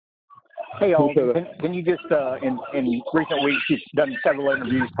Hey, Aldon, can you just, in recent weeks, you've done several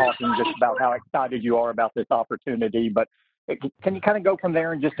interviews talking just about how excited you are about this opportunity, but can you kind of go from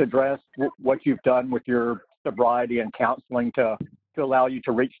there and just address what you've done with your sobriety and counseling to allow you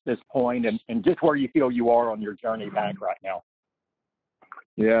to reach this point and just where you feel you are on your journey back right now?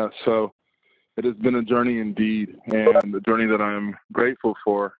 Yeah, so it has been a journey indeed, and a journey that I'm grateful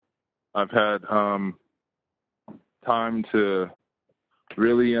for. I've had time to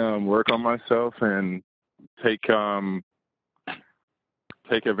really work on myself and take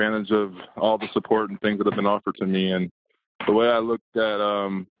advantage of all the support and things that have been offered to me. And the way I looked at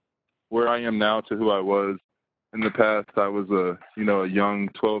where I am now to who I was in the past, I was a young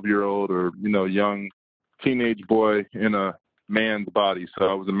 12-year-old or young teenage boy in a man's body. So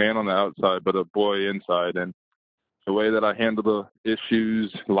I was a man on the outside, but a boy inside. And the way that I handled the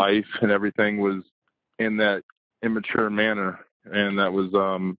issues, life, and everything was in that immature manner. And that was,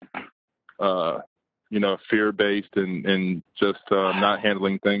 fear-based and just not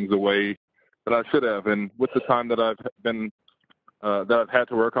handling things the way that I should have. And with the time that I've had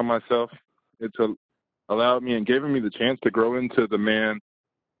to work on myself, it's allowed me and given me the chance to grow into the man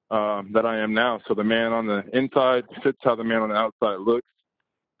that I am now. So the man on the inside fits how the man on the outside looks.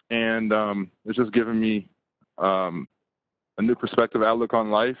 And it's just given me a new perspective, outlook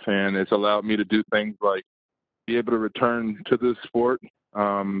on life, and it's allowed me to do things like be able to return to this sport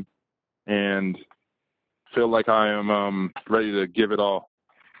and feel like I am ready to give it all.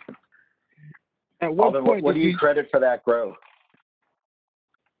 At what point what do you credit for that growth?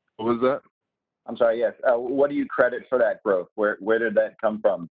 What was that? I'm sorry, yes. What do you credit for that growth? Where did that come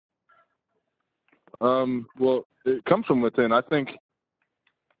from? Well, it comes from within. I think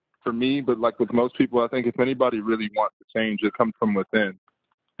for me, but like with most people, I think if anybody really wants to change, it comes from within.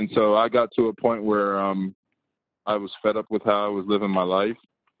 And so I got to a point where I was fed up with how I was living my life,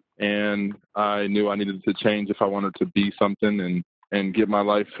 and I knew I needed to change if I wanted to be something and get my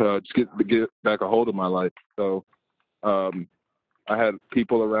life, just get back a hold of my life. So I had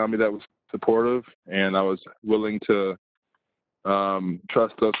people around me that was supportive, and I was willing to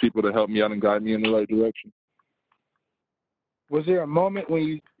trust those people to help me out and guide me in the right direction. Was there a moment when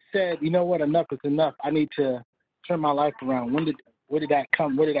you said, you know what, enough is enough, I need to turn my life around? Where did that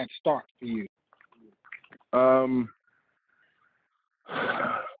come? Where did that start for you? There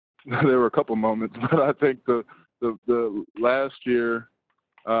were a couple moments, but I think the last year,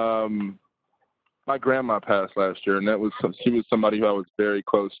 my grandma passed last year, and she was somebody who I was very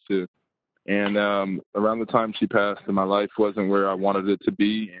close to. And around the time she passed, and my life wasn't where I wanted it to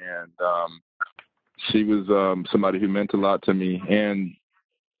be, and she was somebody who meant a lot to me. And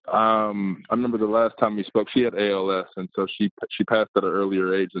I remember the last time we spoke, she had ALS, and so she passed at an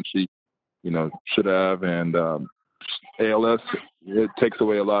earlier age than she, should have. And ALS, it takes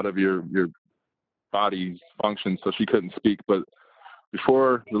away a lot of your body's function, so she couldn't speak. But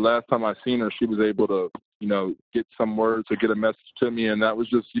before the last time I seen her, she was able to, get some words or get a message to me, and that was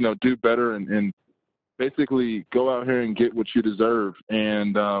just, do better and basically go out here and get what you deserve.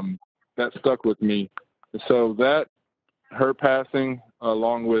 And that stuck with me. So that, her passing,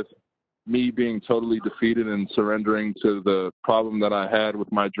 along with me being totally defeated and surrendering to the problem that I had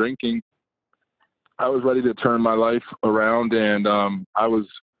with my drinking, I was ready to turn my life around, and I was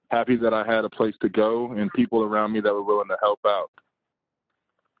happy that I had a place to go and people around me that were willing to help out.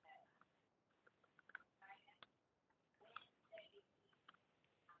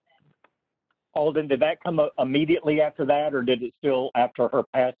 Aldon, did that come immediately after that, or did it still after her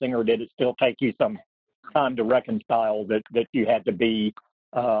passing, or did it still take you some time to reconcile that you had to be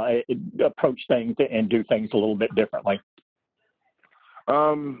approach things and do things a little bit differently?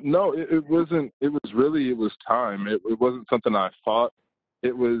 No, it wasn't. It was time. It wasn't something I thought.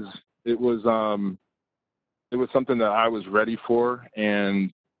 It was something that I was ready for,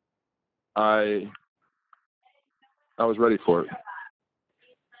 and I was ready for it.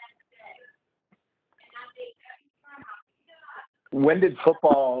 When did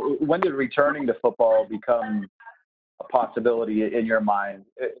returning to football become a possibility in your mind?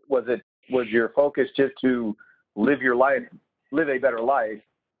 Was your focus just to live a better life,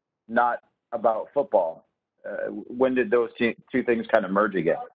 not about football? When did those two things kind of merge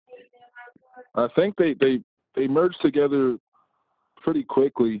again? I think they merged together pretty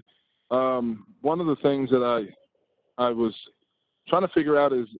quickly. One of the things that I was trying to figure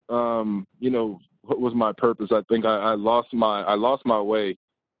out is, what was my purpose? I think I lost my way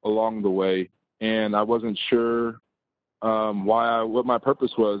along the way, and I wasn't sure what my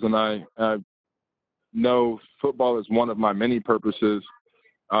purpose was. And I know football is one of my many purposes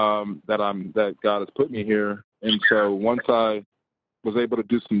that God has put me here. And so once I was able to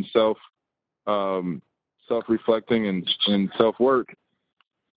do some self-reflecting and self-work,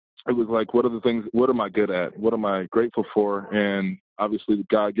 it was like, what am I good at? What am I grateful for? And obviously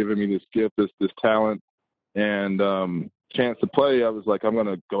God giving me this gift, this talent and chance to play, I was like, I'm going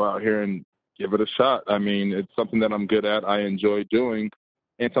to go out here and give it a shot. I mean, it's something that I'm good at, I enjoy doing,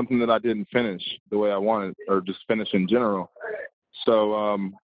 and something that I didn't finish the way I wanted or just finish in general. So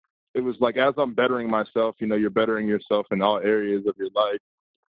it was like, as I'm bettering myself, you're bettering yourself in all areas of your life.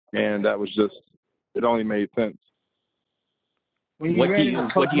 And that was just, it only made sense. When you ran into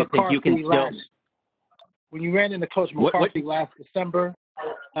Coach McCarthy last December,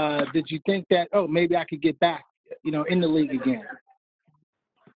 did you think that, maybe I could get back, in the league again?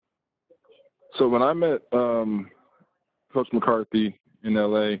 So when I met Coach McCarthy in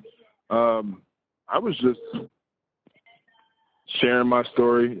L.A., I was just sharing my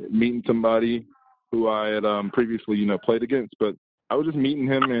story, meeting somebody who I had previously, played against. But I was just meeting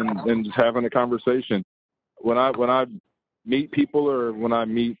him and just having a conversation. When I meet people or when I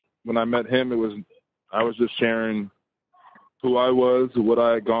met him, I was just sharing who I was, what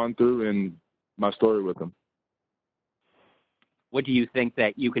I had gone through, and my story with him. What do you think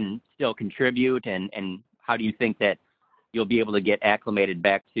that you can still contribute, and how do you think that you'll be able to get acclimated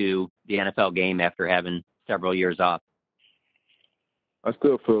back to the NFL game after having several years off? I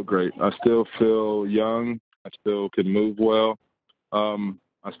still feel great. I still feel young. I still can move well.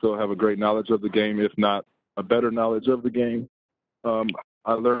 I still have a great knowledge of the game, if not a better knowledge of the game.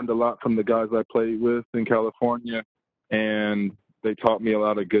 I learned a lot from the guys I played with in California, and they taught me a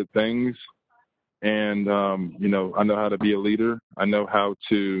lot of good things. And, I know how to be a leader. I know how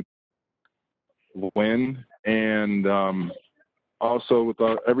to win. And also with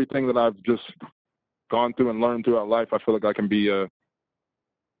everything that I've just gone through and learned throughout life, I feel like I can be a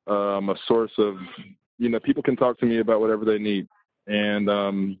source of, people can talk to me about whatever they need. And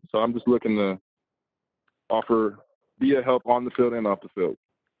so I'm just looking to be a help on the field and off the field.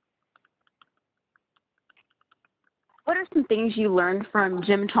 What are some things you learned from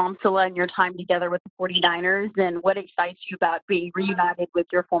Jim Tomsula and your time together with the 49ers, and what excites you about being reunited with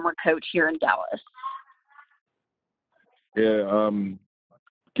your former coach here in Dallas? Yeah,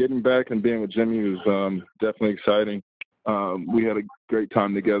 getting back and being with Jimmy was definitely exciting. We had a great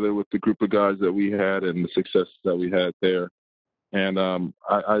time together with the group of guys that we had and the success that we had there. And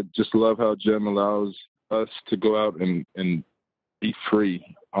I just love how Jim allows us to go out and be free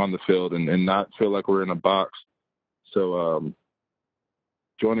on the field and not feel like we're in a box. So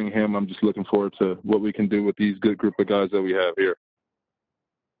joining him, I'm just looking forward to what we can do with these good group of guys that we have here.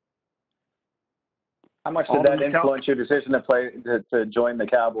 How much did that influence your decision to join the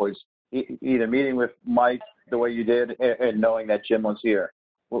Cowboys? Either meeting with Mike the way you did and knowing that Jim was here.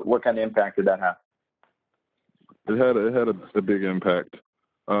 What kind of impact did that have? It had a big impact.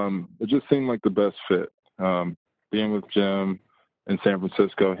 It just seemed like the best fit. Being with Jim in San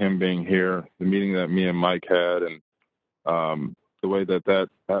Francisco, him being here, the meeting that me and Mike had, and the way that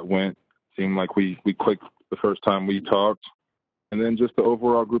went seemed like we clicked the first time we talked. And then just the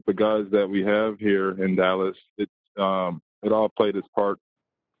overall group of guys that we have here in Dallas, it all played its part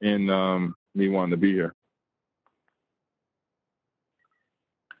in me wanting to be here.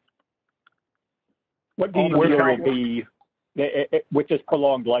 What do you feel will be, with this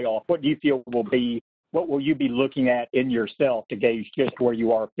prolonged layoff, what will you be looking at in yourself to gauge just where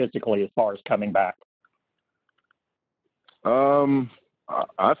you are physically as far as coming back?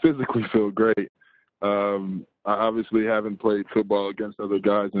 I physically feel great. I obviously haven't played football against other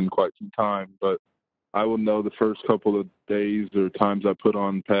guys in quite some time, but I will know the first couple of days or times I put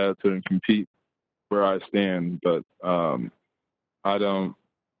on pads and compete where I stand. But I'm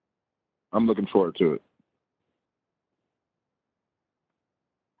looking forward to it.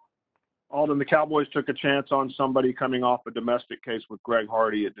 Aldon, the Cowboys took a chance on somebody coming off a domestic case with Greg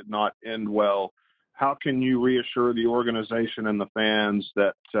Hardy. It did not end well. How can you reassure the organization and the fans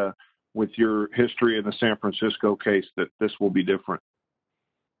that with your history in the San Francisco case that this will be different?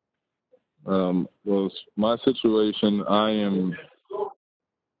 Well, my situation, I am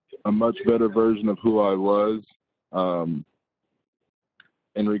a much better version of who I was.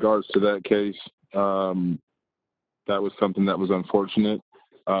 In regards to that case, that was something that was unfortunate.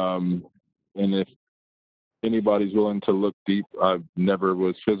 And if anybody's willing to look deep, I never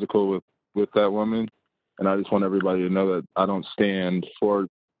was physical with that woman. And I just want everybody to know that I don't stand for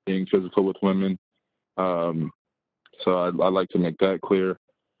being physical with women. So I'd like to make that clear.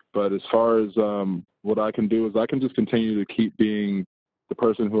 But as far as what I can do is I can just continue to keep being the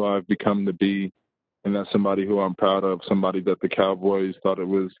person who I've become to be. And that's somebody who I'm proud of, somebody that the Cowboys thought it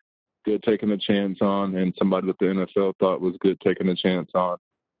was good taking a chance on, and somebody that the NFL thought was good taking a chance on.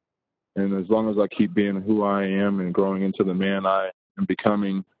 And as long as I keep being who I am and growing into the man I am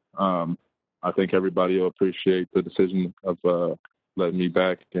becoming, I think everybody will appreciate the decision of letting me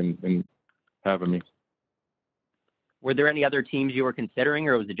back and having me. Were there any other teams you were considering,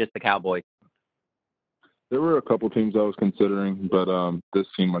 or was it just the Cowboys? There were a couple teams I was considering, but this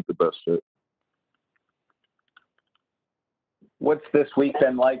seemed like the best fit. What's this week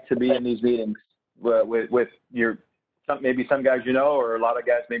been like to be in these meetings with maybe some guys you know, or a lot of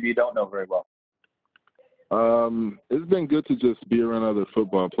guys maybe you don't know very well? It's been good to just be around other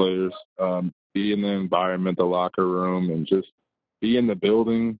football players, be in the environment, the locker room, and just be in the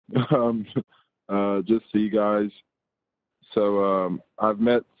building, just see guys. So I've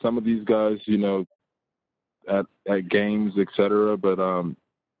met some of these guys, at games, etc. But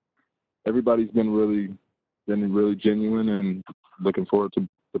everybody's been really genuine, and looking forward to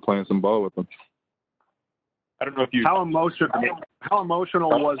playing some ball with them. I don't know if you. How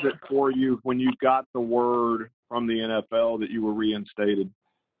emotional was it for you when you got the word from the NFL that you were reinstated?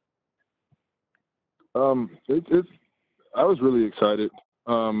 I was really excited.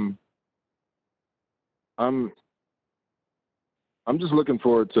 I'm just looking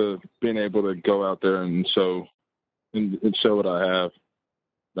forward to being able to go out there and show what I have.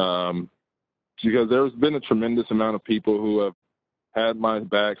 Because there's been a tremendous amount of people who have had my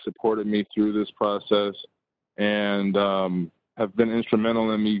back, supported me through this process, and have been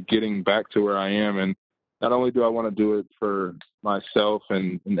instrumental in me getting back to where I am. And not only do I want to do it for myself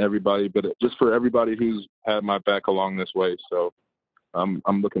and everybody, but just for everybody who's had my back along this way. So I'm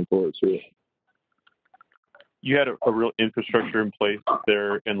looking forward to it. You had a real infrastructure in place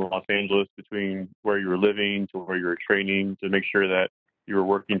there in Los Angeles between where you were living to where you were training to make sure that you were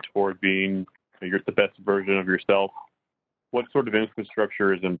working toward being the best version of yourself. What sort of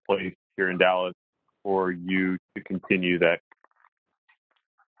infrastructure is in place here in Dallas for you to continue that?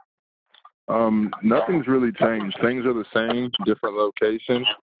 Nothing's really changed. Things are the same, different location,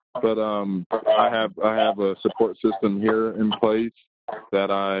 but I have a support system here in place that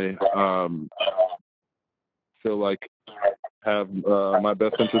I feel like have my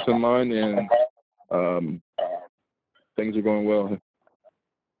best interest in mind, and things are going well.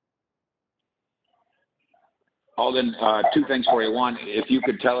 Alden, two things for you. One, if you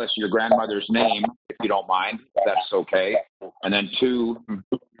could tell us your grandmother's name, if you don't mind, if that's okay. And then two,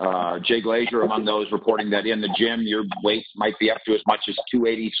 Jay Glazer among those reporting that in the gym your weight might be up to as much as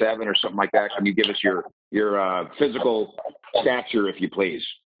 287 or something like that. Can you give us your physical stature, if you please?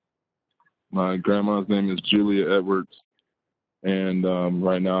 My grandma's name is Julia Edwards, and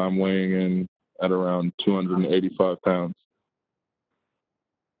right now I'm weighing in at around 285 pounds.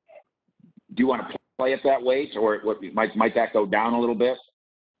 Do you want to play at that weight, or might that go down a little bit?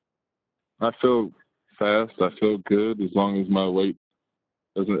 I feel fast. I feel good as long as my weight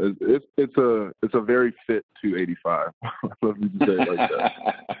doesn't. It's a very fit 285. Let me just say it like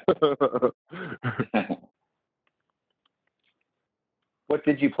that. What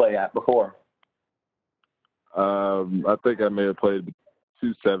did you play at before? I think I may have played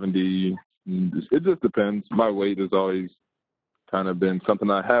 270. It just depends. My weight has always kind of been something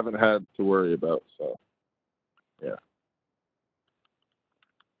I haven't had to worry about. So, yeah.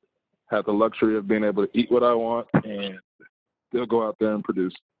 Have the luxury of being able to eat what I want and still go out there and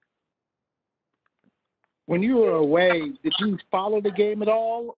produce. When you were away, did you follow the game at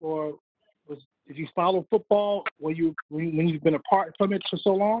all, or did you follow football when you've been apart from it for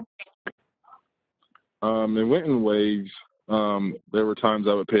so long? It went in waves. There were times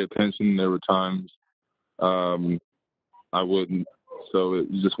I would pay attention. There were times I wouldn't. So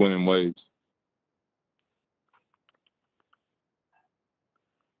it just went in waves.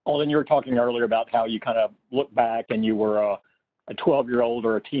 Alden, you were talking earlier about how you kind of look back and you were a 12-year-old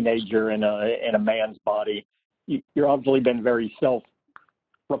or a teenager in a man's body. You're obviously been very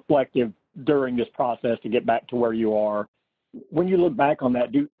self-reflective during this process to get back to where you are. When you look back on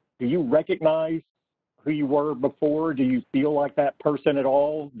that, do you recognize who you were before? Do you feel like that person at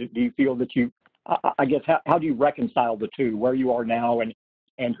all? Do you feel that I guess, how do you reconcile the two, where you are now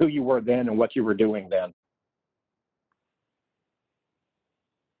and who you were then and what you were doing then?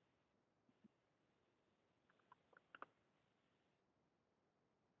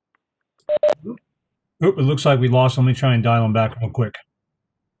 Oop, it looks like we lost. Let me try and dial him back real quick.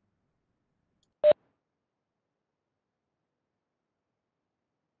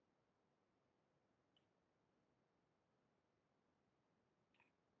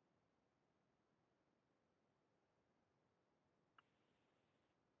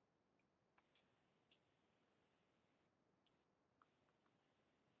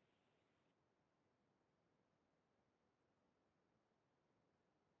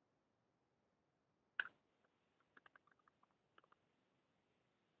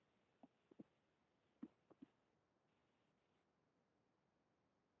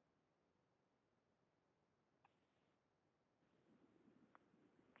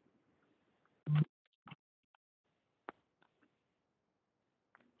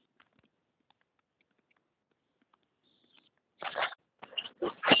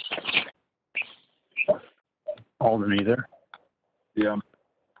 Aldon, either. Yeah.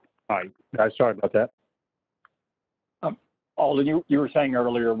 Hi, guys. Sorry about that. Aldon, you were saying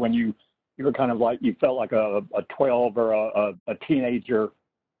earlier when you were kind of like you felt like a 12 or a teenager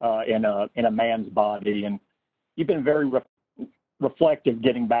in a man's body, and you've been very reflective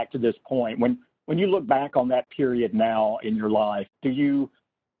getting back to this point. When you look back on that period now in your life, do you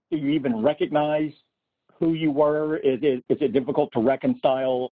even recognize who you were? Is it difficult to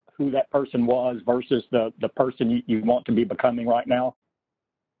reconcile who that person was versus the person you want to be becoming right now?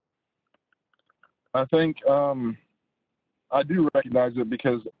 I think I do recognize it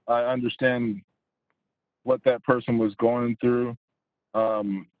because I understand what that person was going through,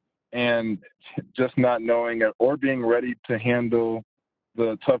 and just not knowing it or being ready to handle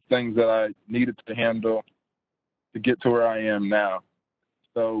the tough things that I needed to handle to get to where I am now.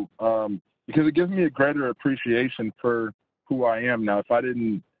 So because it gives me a greater appreciation for who I am now.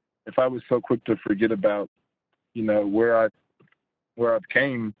 If I was so quick to forget about, where I've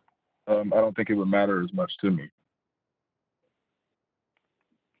came, I don't think it would matter as much to me.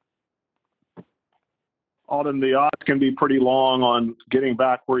 Aldon, the odds can be pretty long on getting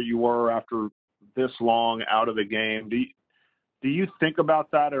back where you were after this long out of the game. Do you think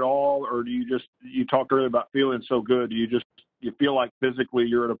about that at all, or do you talked earlier about feeling so good? Do you feel like physically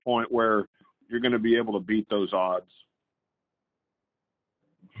you're at a point where you're going to be able to beat those odds?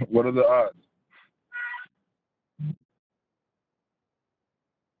 What are the odds?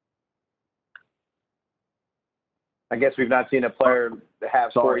 I guess we've not seen a player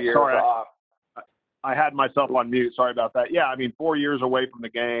have 4 years off. I had myself on mute. Sorry about that. Yeah, 4 years away from the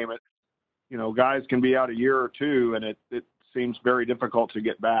game. Guys can be out a year or two, and it seems very difficult to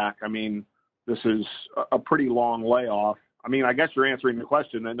get back. This is a pretty long layoff. I guess you're answering the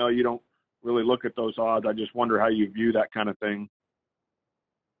question. I know you don't really look at those odds. I just wonder how you view that kind of thing.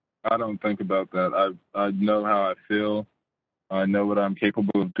 I don't think about that. I know how I feel. I know what I'm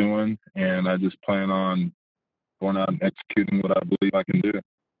capable of doing, and I just plan on going out and executing what I believe I can do.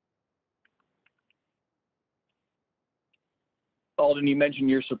 Aldon, you mentioned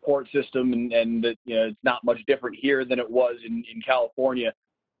your support system and that it's not much different here than it was in California.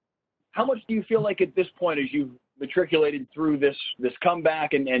 How much do you feel like at this point, as you've matriculated through this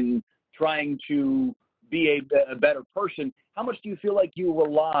comeback and trying to be a better person, how much do you feel like you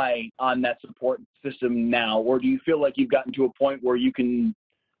rely on that support system now, or do you feel like you've gotten to a point where you can,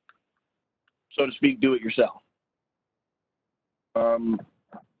 so to speak, do it yourself?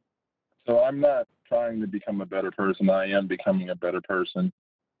 So I'm not trying to become a better person. I am becoming a better person.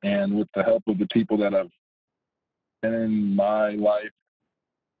 And with the help of the people that have been in my life,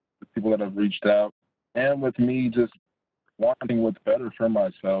 the people that have reached out, and with me just wanting what's better for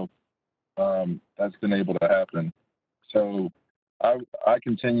myself, that's been able to happen. So I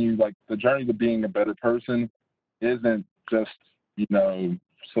continue, like, the journey to being a better person isn't just,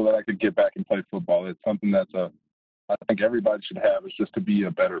 so that I could get back and play football. It's something I think everybody should have, is just to be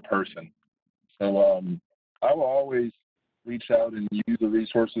a better person. So I will always reach out and use the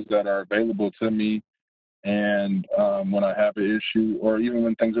resources that are available to me. And when I have an issue, or even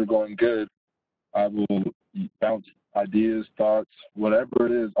when things are going good, I will bounce ideas, thoughts, whatever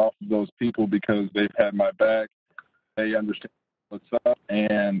it is, off of those people, because they've had my back. They understand what's up,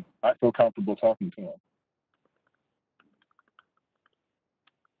 and I feel comfortable talking to them.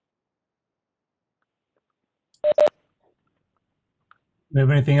 Do you have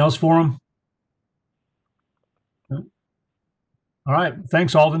anything else for him? All right.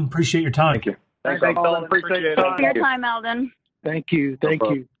 Thanks, Aldon. Appreciate your time. Thank you. Thanks, Aldon. Appreciate it. Thanks for your time, Aldon. Thank you. Thank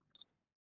you.